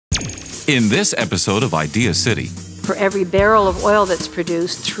In this episode of Idea City, for every barrel of oil that's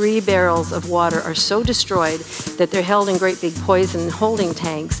produced, 3 barrels of water are so destroyed that they're held in great big poison holding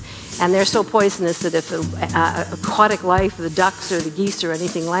tanks. And they're so poisonous that if aquatic life, the ducks or the geese or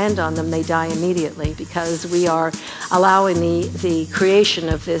anything land on them, they die immediately, because we are allowing the creation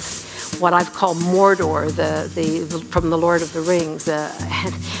of this, what I've called Mordor, from the Lord of the Rings.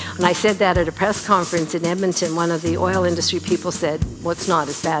 When I said that at a press conference in Edmonton, one of the oil industry people said, well, it's not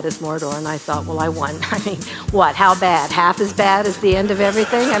as bad as Mordor. And I thought, well, I won. I mean, what, how bad? Half as bad as the end of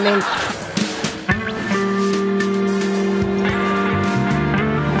everything? I mean...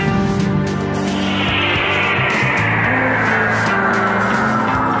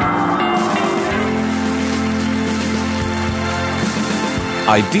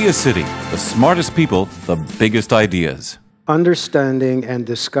 Idea City, the smartest people, the biggest ideas. Understanding and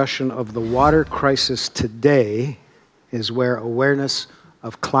discussion of the water crisis today is where awareness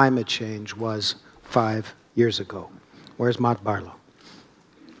of climate change was 5 years ago. Where's Maude Barlow?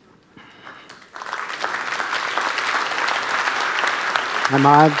 Hi,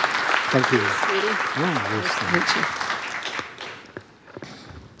 Maude. Thank you.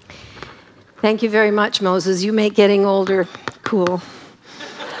 Thank you very much, Moses. You make getting older cool.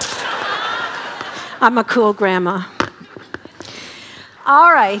 I'm a cool grandma.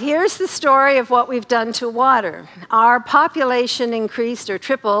 All right, here's the story of what we've done to water. Our population increased or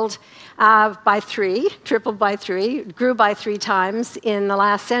tripled by 3, grew by 3 times in the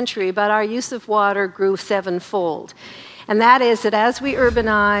last century, but our use of water grew 7-fold. And that is that as we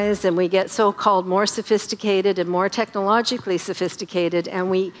urbanize and we get so-called more sophisticated and more technologically sophisticated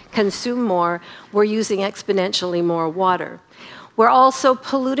and we consume more, we're using exponentially more water. We're also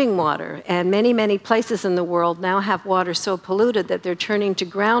polluting water, and many, many places in the world now have water so polluted that they're turning to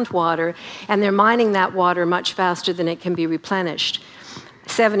groundwater, and they're mining that water much faster than it can be replenished.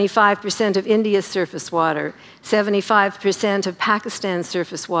 75% of India's surface water, 75% of Pakistan's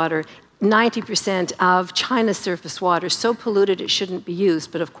surface water, 90% of China's surface water, so polluted it shouldn't be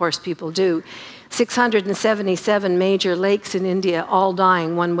used, but of course people do. 677 major lakes in India, all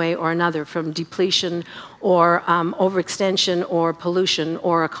dying one way or another from depletion or overextension or pollution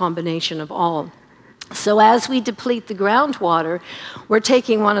or a combination of all. So as we deplete the groundwater, we're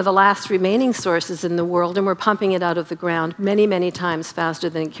taking one of the last remaining sources in the world and we're pumping it out of the ground many, many times faster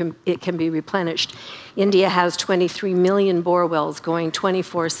than it can be replenished. India has 23 million bore wells going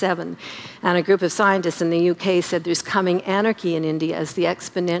 24/7. And a group of scientists in the UK said there's coming anarchy in India as the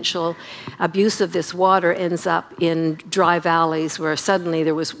exponential abuse of this water ends up in dry valleys where suddenly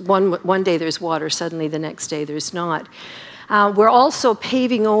there was one day there's water, suddenly the next day there's not. We're also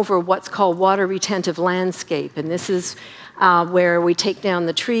paving over what's called water retentive landscape, and this is where we take down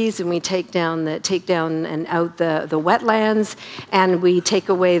the trees and we take down and out the wetlands, and we take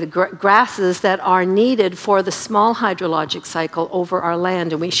away the grasses that are needed for the small hydrologic cycle over our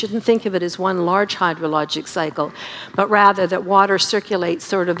land. And we shouldn't think of it as one large hydrologic cycle, but rather that water circulates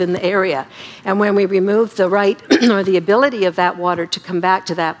sort of in the area. And when we remove the right or the ability of that water to come back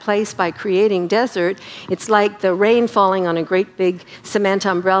to that place by creating desert, it's like the rain falling on a great big cement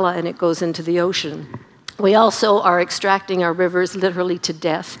umbrella and it goes into the ocean. We also are extracting our rivers literally to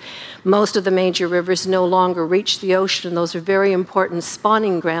death. Most of the major rivers no longer reach the ocean, and those are very important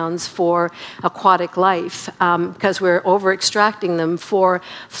spawning grounds for aquatic life because we're over-extracting them for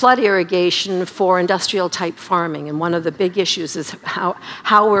flood irrigation, for industrial-type farming. And one of the big issues is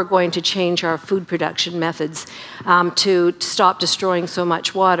how we're going to change our food production methods to stop destroying so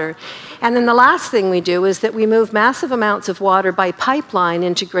much water. And then the last thing we do is that we move massive amounts of water by pipeline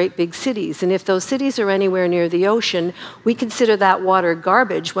into great big cities. And if those cities are anywhere near the ocean, we consider that water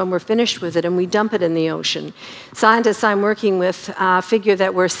garbage when we're finished with it and we dump it in the ocean. Scientists I'm working with figure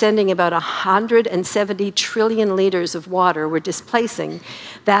that we're sending about 170 trillion liters of water. We're displacing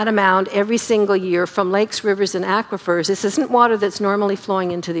that amount every single year from lakes, rivers, and aquifers. This isn't water that's normally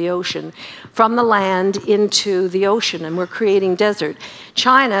flowing into the ocean, from the land into the ocean, and we're creating desert.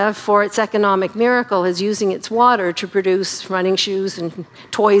 China, for its economic miracle, is using its water to produce running shoes and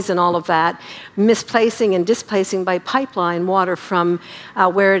toys and all of that, misplacing and displacing by pipeline water from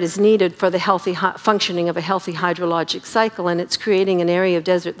where it is needed for the healthy functioning of a healthy hydrologic cycle, and it's creating an area of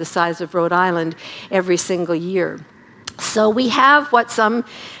desert the size of Rhode Island every single year. So we have what some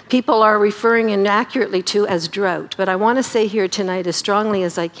people are referring inaccurately to as drought. But I want to say here tonight, as strongly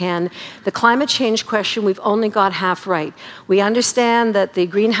as I can, the climate change question we've only got half right. We understand that the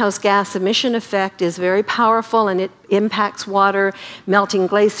greenhouse gas emission effect is very powerful and it impacts water, melting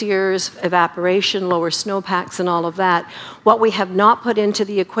glaciers, evaporation, lower snowpacks, and all of that. What we have not put into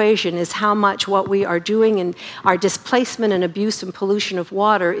the equation is how much what we are doing in our displacement and abuse and pollution of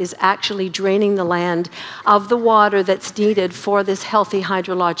water is actually draining the land of the water that's needed for this healthy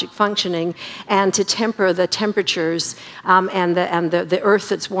hydrologic functioning and to temper the temperatures and the earth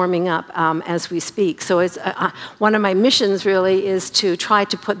that's warming up as we speak. So it's, one of my missions really is to try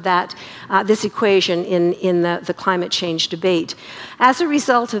to put that, this equation in the climate change debate. As a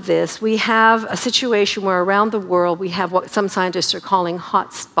result of this, we have a situation where around the world we have what some scientists are calling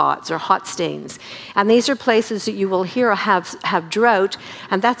hot spots or hot stains. And these are places that you will hear have drought,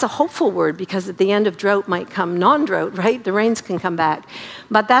 and that's a hopeful word because at the end of drought might come non-drought, right? The rains can come back.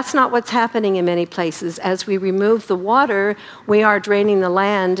 But that's not what's happening in many places. As we remove the water, we are draining the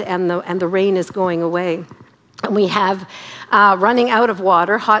land and the rain is going away. And we have running out of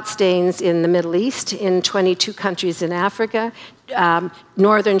water, hot stains in the Middle East, in 22 countries in Africa,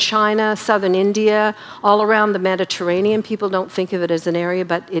 northern China, southern India, all around the Mediterranean. People don't think of it as an area,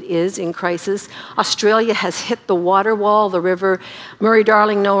 but it is in crisis. Australia has hit the water wall. The river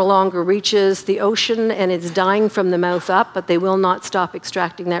Murray-Darling no longer reaches the ocean, and it's dying from the mouth up, but they will not stop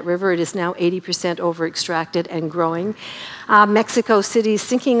extracting that river. It is now 80% over-extracted and growing. Mexico City is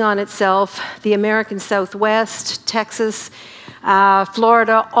sinking on itself. The American Southwest, Texas,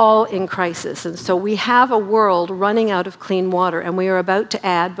 Florida, all in crisis. And so we have a world running out of clean water, and we are about to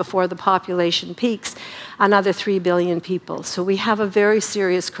add, before the population peaks, another 3 billion people. So we have a very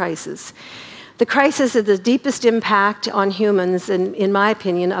serious crisis. The crisis is the deepest impact on humans, in my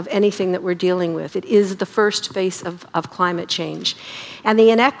opinion, of anything that we're dealing with. It is the first phase of climate change. And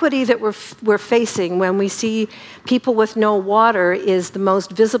the inequity that we're facing when we see people with no water is the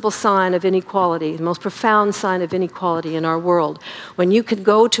most visible sign of inequality, the most profound sign of inequality in our world. When you can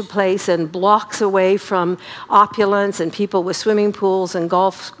go to a place and blocks away from opulence and people with swimming pools and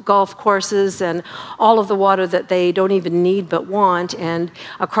golf courses and all of the water that they don't even need but want, and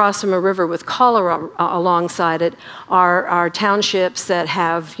across from a river with cholera alongside it are townships that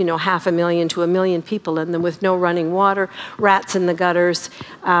have 500,000 to 1 million people in them with no running water, rats in the gutters,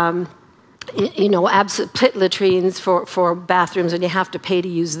 pit latrines for bathrooms, and you have to pay to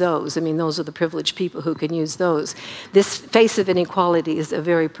use those. I mean, those are the privileged people who can use those. This face of inequality is a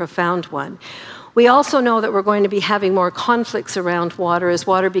very profound one. We also know that we're going to be having more conflicts around water as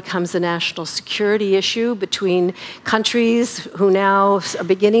water becomes a national security issue between countries who now are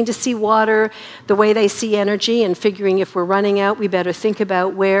beginning to see water the way they see energy and figuring if we're running out, we better think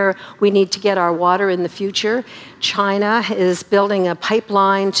about where we need to get our water in the future. China is building a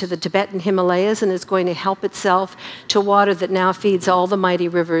pipeline to the Tibetan Himalayas and is going to help itself to water that now feeds all the mighty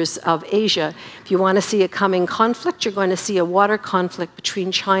rivers of Asia. If you want to see a coming conflict, you're going to see a water conflict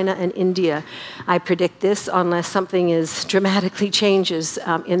between China and India. I predict this unless something dramatically changes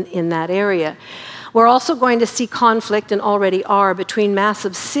in that area. We're also going to see conflict, and already are, between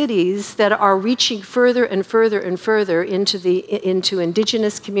massive cities that are reaching further and further and further into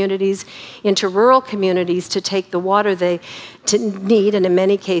indigenous communities, into rural communities to take the water they need, and in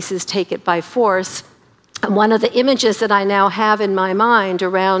many cases take it by force. And one of the images that I now have in my mind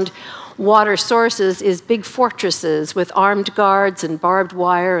around water sources is big fortresses with armed guards and barbed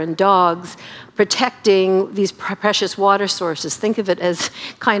wire and dogs protecting these precious water sources. Think of it as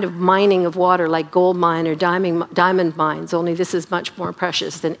kind of mining of water like gold mine or diamond mines, only this is much more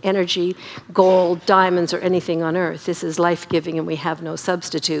precious than energy, gold, diamonds, or anything on earth. This is life-giving and we have no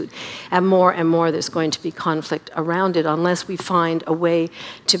substitute. And more there's going to be conflict around it unless we find a way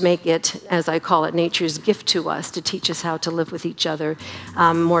to make it, as I call it, nature's gift to us, to teach us how to live with each other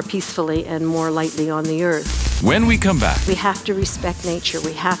more peacefully and more lightly on the earth. When we come back, we have to respect nature.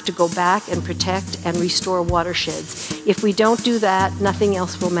 We have to go back and protect and restore watersheds. If we don't do that, nothing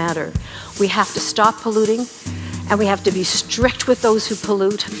else will matter. We have to stop polluting, and we have to be strict with those who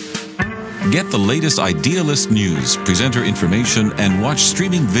pollute. Get the latest Idealist news, presenter information, and watch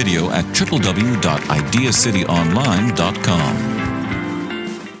streaming video at www.ideacityonline.com.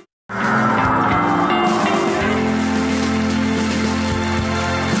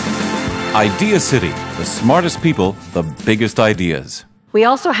 Idea City, the smartest people, the biggest ideas. We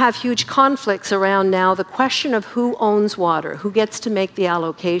also have huge conflicts around now the question of who owns water, who gets to make the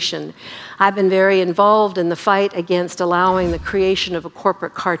allocation. I've been very involved in the fight against allowing the creation of a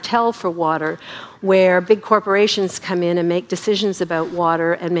corporate cartel for water, where big corporations come in and make decisions about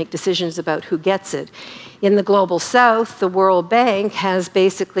water and make decisions about who gets it. In the Global South, the World Bank has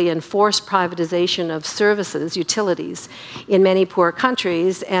basically enforced privatization of services, utilities, in many poor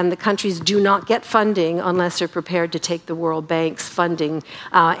countries, and the countries do not get funding unless they're prepared to take the World Bank's funding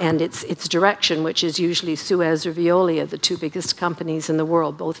and its direction, which is usually Suez or Veolia, the two biggest companies in the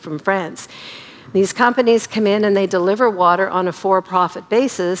world, both from France. These companies come in and they deliver water on a for-profit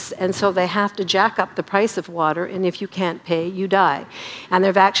basis, and so they have to jack up the price of water, and if you can't pay, you die. And there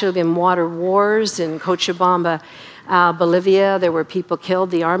have actually been water wars in Cochabamba, Bolivia. There were people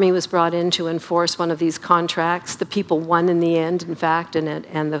killed. The army was brought in to enforce one of these contracts. The people won in the end, in fact, and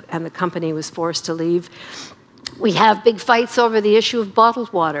the company was forced to leave. We have big fights over the issue of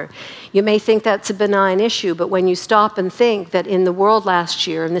bottled water. You may think that's a benign issue, but when you stop and think that in the world last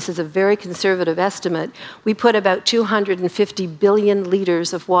year, and this is a very conservative estimate, we put about 250 billion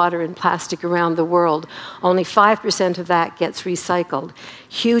liters of water in plastic around the world. Only 5% of that gets recycled.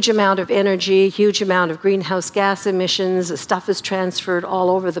 Huge amount of energy, huge amount of greenhouse gas emissions. The stuff is transferred all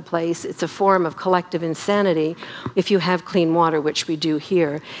over the place. It's a form of collective insanity if you have clean water, which we do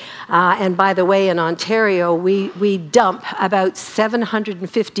here. And by the way, in Ontario, we dump about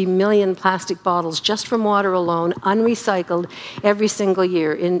 750 million plastic bottles just from water alone, unrecycled, every single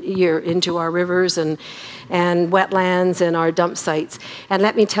year into our rivers and wetlands and our dump sites. And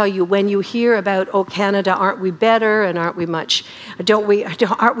let me tell you, when you hear about, oh, Canada, aren't we better, and aren't we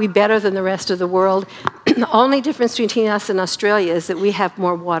better than the rest of the world? The only difference between us and Australia is that we have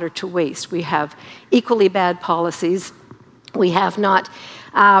more water to waste. We have equally bad policies. We have not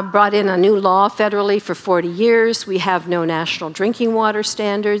brought in a new law federally for 40 years. We have no national drinking water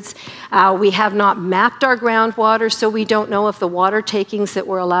standards. We have not mapped our groundwater, so we don't know if the water takings that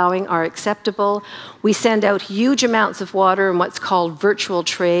we're allowing are acceptable. We send out huge amounts of water in what's called virtual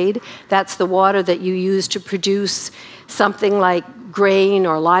trade. That's the water that you use to produce something like grain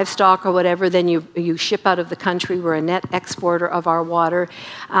or livestock or whatever, then you ship out of the country. We're a net exporter of our water.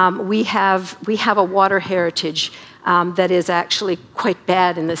 We have a water heritage that is actually quite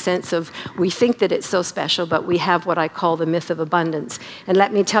bad in the sense of we think that it's so special, but we have what I call the myth of abundance. And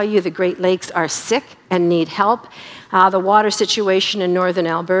let me tell you, the Great Lakes are sick and need help. The water situation in northern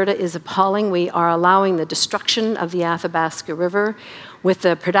Alberta is appalling. We are allowing the destruction of the Athabasca River with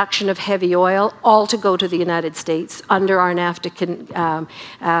the production of heavy oil, all to go to the United States under our NAFTA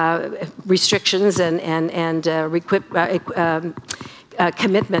restrictions and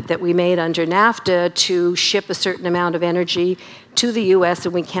commitment that we made under NAFTA to ship a certain amount of energy to the US,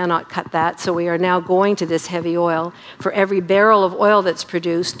 and we cannot cut that. So we are now going to this heavy oil. For every barrel of oil that's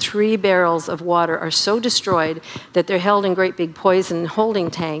produced, 3 barrels of water are so destroyed that they're held in great big poison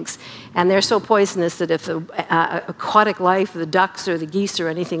holding tanks. And they're so poisonous that if the aquatic life, the ducks or the geese or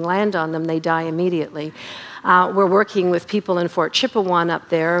anything land on them, they die immediately. We're working with people in Fort Chipewyan up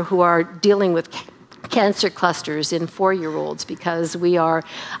there who are dealing with cancer clusters in 4-year-olds because we are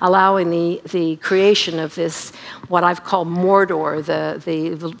allowing the creation of this, what I've called Mordor,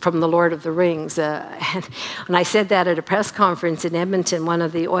 from the Lord of the Rings. And when I said that at a press conference in Edmonton, one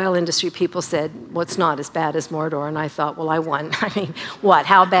of the oil industry people said, well, it's not as bad as Mordor. And I thought, well, I won. I mean, what,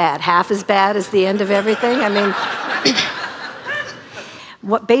 how bad? Half as bad as the end of everything? I mean...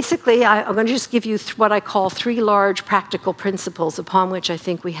 Basically, I'm going to just give you what I call 3 large practical principles upon which I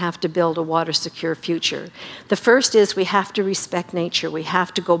think we have to build a water-secure future. The first is we have to respect nature. We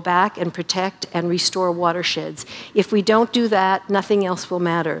have to go back and protect and restore watersheds. If we don't do that, nothing else will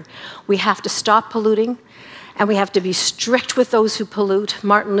matter. We have to stop polluting, and we have to be strict with those who pollute.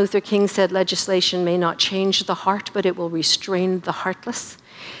 Martin Luther King said legislation may not change the heart, but it will restrain the heartless.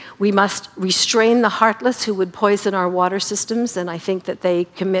 We must restrain the heartless who would poison our water systems, and I think that they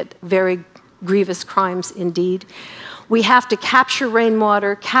commit very grievous crimes indeed. We have to capture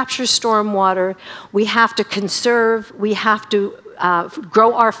rainwater, capture stormwater. We have to conserve. We have to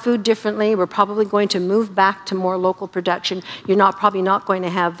grow our food differently. We're probably going to move back to more local production. You're probably not going to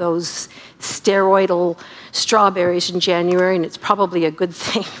have those steroidal strawberries in January, and it's probably a good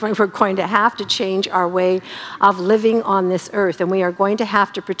thing. We're going to have to change our way of living on this earth, and we are going to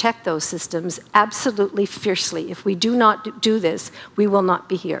have to protect those systems absolutely fiercely. If we do not do this, we will not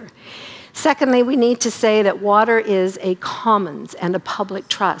be here. Secondly, we need to say that water is a commons and a public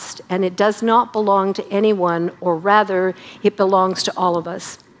trust, and it does not belong to anyone, or rather, it belongs to all of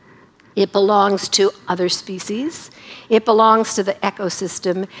us. It belongs to other species, it belongs to the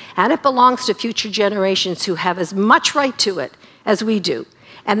ecosystem, and it belongs to future generations who have as much right to it as we do.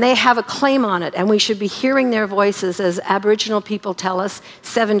 And they have a claim on it, and we should be hearing their voices, as Aboriginal people tell us,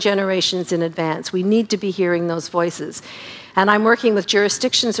 7 generations in advance. We need to be hearing those voices. And I'm working with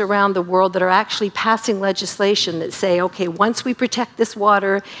jurisdictions around the world that are actually passing legislation that say, okay, once we protect this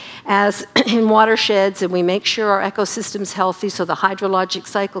water as in watersheds and we make sure our ecosystem's healthy so the hydrologic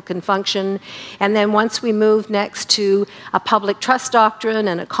cycle can function, and then once we move next to a public trust doctrine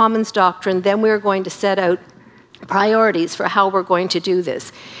and a commons doctrine, then we're going to set out priorities for how we're going to do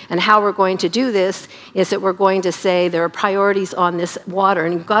this. And how we're going to do this is that we're going to say there are priorities on this water.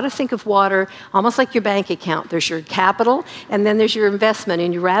 And you've got to think of water almost like your bank account. There's your capital, and then there's your investment.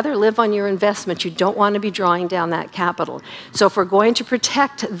 And you rather live on your investment. You don't want to be drawing down that capital. So if we're going to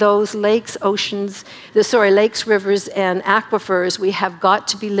protect those lakes, lakes, rivers, and aquifers, we have got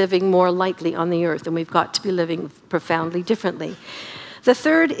to be living more lightly on the earth, and we've got to be living profoundly differently. The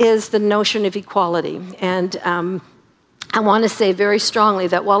third is the notion of equality. And I want to say very strongly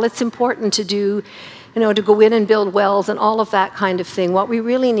that while it's important to do, to go in and build wells and all of that kind of thing, what we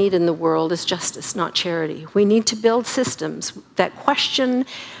really need in the world is justice, not charity. We need to build systems that question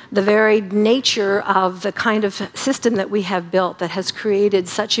the very nature of the kind of system that we have built that has created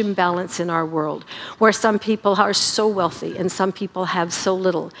such imbalance in our world, where some people are so wealthy and some people have so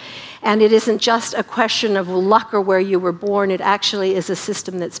little. And it isn't just a question of luck or where you were born, it actually is a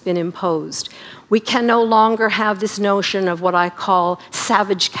system that's been imposed. We can no longer have this notion of what I call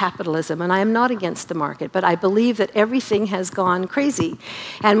savage capitalism, and I am not against the market, but I believe that everything has gone crazy.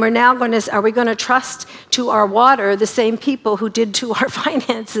 And we're now are we going to trust to our water the same people who did to our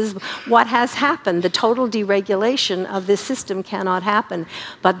finances? What has happened? The total deregulation of this system cannot happen.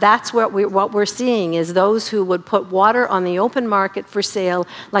 But that's what we're seeing is those who would put water on the open market for sale,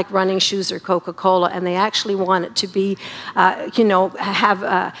 like running shoes or Coca-Cola, and they actually want it to be,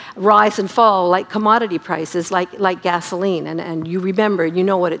 have rise and fall like commodity prices, like gasoline. And you remember, you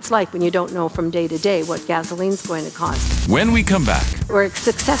know what it's like when you don't know from day to day what gasoline's going to cost. When we come back, we're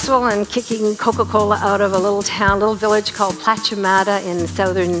successful in kicking Coca-Cola out of a little village called Pachimata in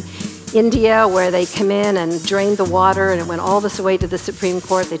southern India, where they come in and drained the water, and it went all this way to the Supreme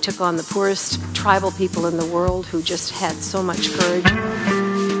Court. They took on the poorest tribal people in the world who just had so much courage.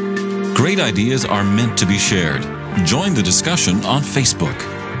 Great ideas are meant to be shared. Join the discussion on Facebook.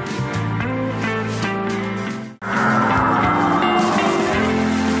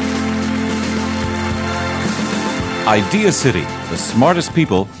 Idea City, the smartest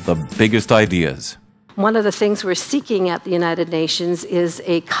people, the biggest ideas. One of the things we're seeking at the United Nations is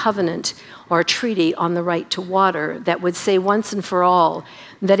a covenant or a treaty on the right to water that would say once and for all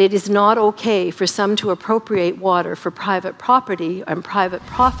that it is not okay for some to appropriate water for private property and private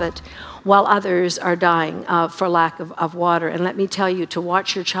profit while others are dying for lack of water. And let me tell you, to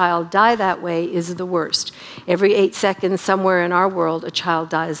watch your child die that way is the worst. Every 8 seconds somewhere in our world, a child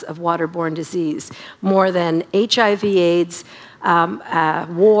dies of waterborne disease. More than HIV, AIDS,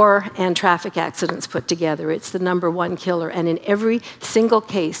 war, and traffic accidents put together. It's the #1 killer, and in every single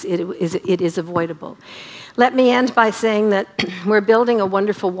case, it is avoidable. Let me end by saying that we're building a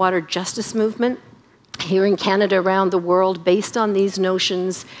wonderful water justice movement here in Canada, around the world, based on these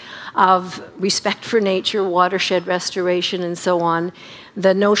notions of respect for nature, watershed restoration, and so on,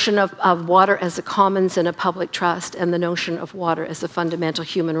 the notion of water as a commons and a public trust, and the notion of water as a fundamental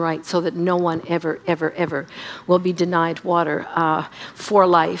human right, so that no one ever, ever, ever will be denied water for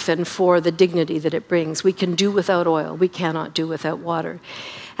life and for the dignity that it brings. We can do without oil. We cannot do without water.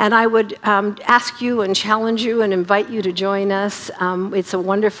 And I would ask you and challenge you and invite you to join us. It's a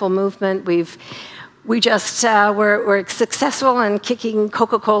wonderful movement. We're successful in kicking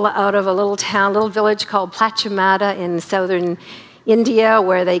Coca-Cola out of a little village called Pachimata in southern India,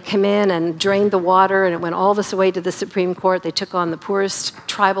 where they come in and drained the water, and it went all this way to the Supreme Court. They took on the poorest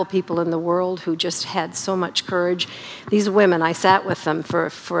tribal people in the world who just had so much courage. These women, I sat with them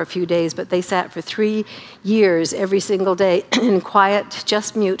for a few days, but they sat for 3 years every single day in quiet,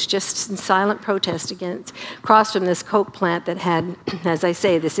 just mute, just in silent protest across from this Coke plant that had, as I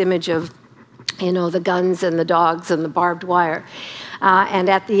say, this image of the guns and the dogs and the barbed wire. And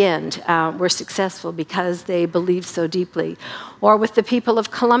at the end, were successful because they believed so deeply. Or with the people of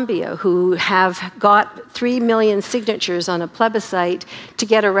Colombia, who have got 3 million signatures on a plebiscite to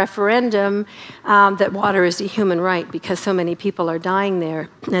get a referendum that water is a human right because so many people are dying there.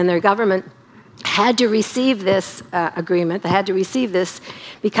 And their government had to receive this agreement. They had to receive this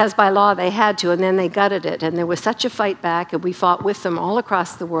because by law they had to, and then they gutted it. And there was such a fight back, and we fought with them all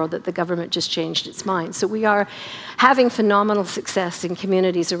across the world, that the government just changed its mind. So we are having phenomenal success in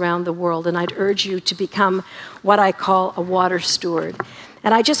communities around the world, and I'd urge you to become what I call a water steward.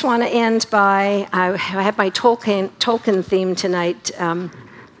 And I just want to end by, I have my Tolkien theme tonight,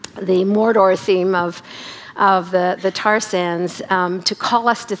 the Mordor theme of the tar sands, to call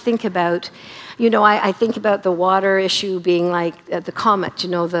us to think about, you know, I think about the water issue being like the comet, you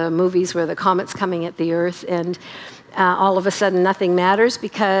know, the movies where the comet's coming at the Earth, and all of a sudden nothing matters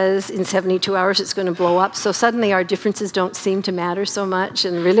because in 72 hours it's going to blow up. So suddenly our differences don't seem to matter so much,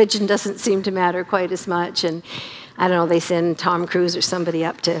 and religion doesn't seem to matter quite as much. And I don't know, they send Tom Cruise or somebody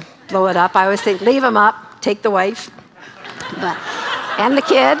up to blow it up. I always think, leave him up, take the wife, and the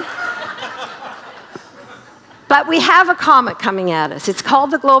kid. But we have a comet coming at us. It's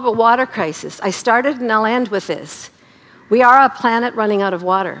called the global water crisis. I started and I'll end with this. We are a planet running out of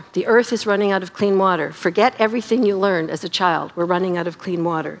water. The Earth is running out of clean water. Forget everything you learned as a child. We're running out of clean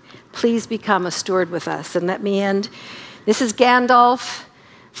water. Please become a steward with us. And let me end. This is Gandalf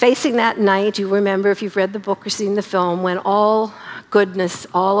facing that night. You remember, if you've read the book or seen the film, when all goodness,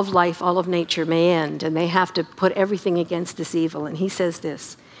 all of life, all of nature may end, and they have to put everything against this evil. And he says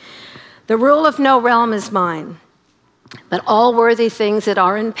this: "The rule of no realm is mine, but all worthy things that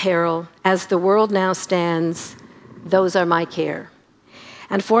are in peril, as the world now stands, those are my care.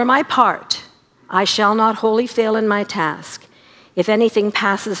 And for my part, I shall not wholly fail in my task, if anything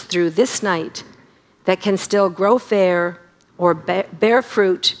passes through this night that can still grow fair or bear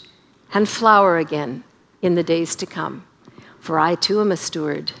fruit and flower again in the days to come. For I too am a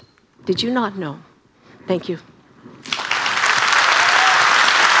steward. Did you not know?" Thank you.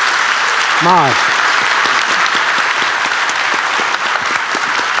 Maude.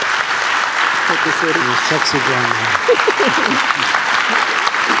 Thank you, sweetie. You're sexy grandma.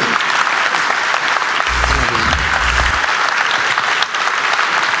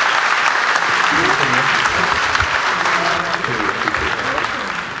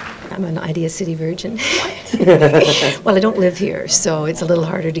 I'm an Idea City virgin. Well, I don't live here, so it's a little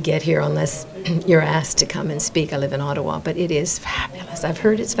harder to get here unless you're asked to come and speak. I live in Ottawa, but it is fabulous. I've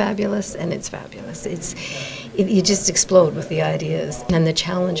heard it's fabulous, and it's fabulous. You just explode with the ideas and the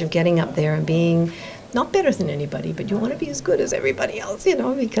challenge of getting up there and being not better than anybody, but you want to be as good as everybody else, you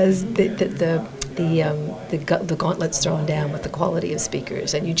know, because the gauntlet's thrown down with the quality of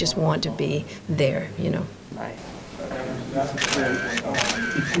speakers, and you just want to be there, you know. Right.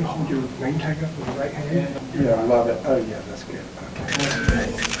 If you hold your name tag up with the right hand. Yeah, I love it. Oh, yeah, that's good.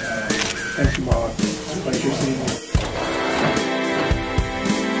 Okay. Thank you, Maude. Pleasure seeing you.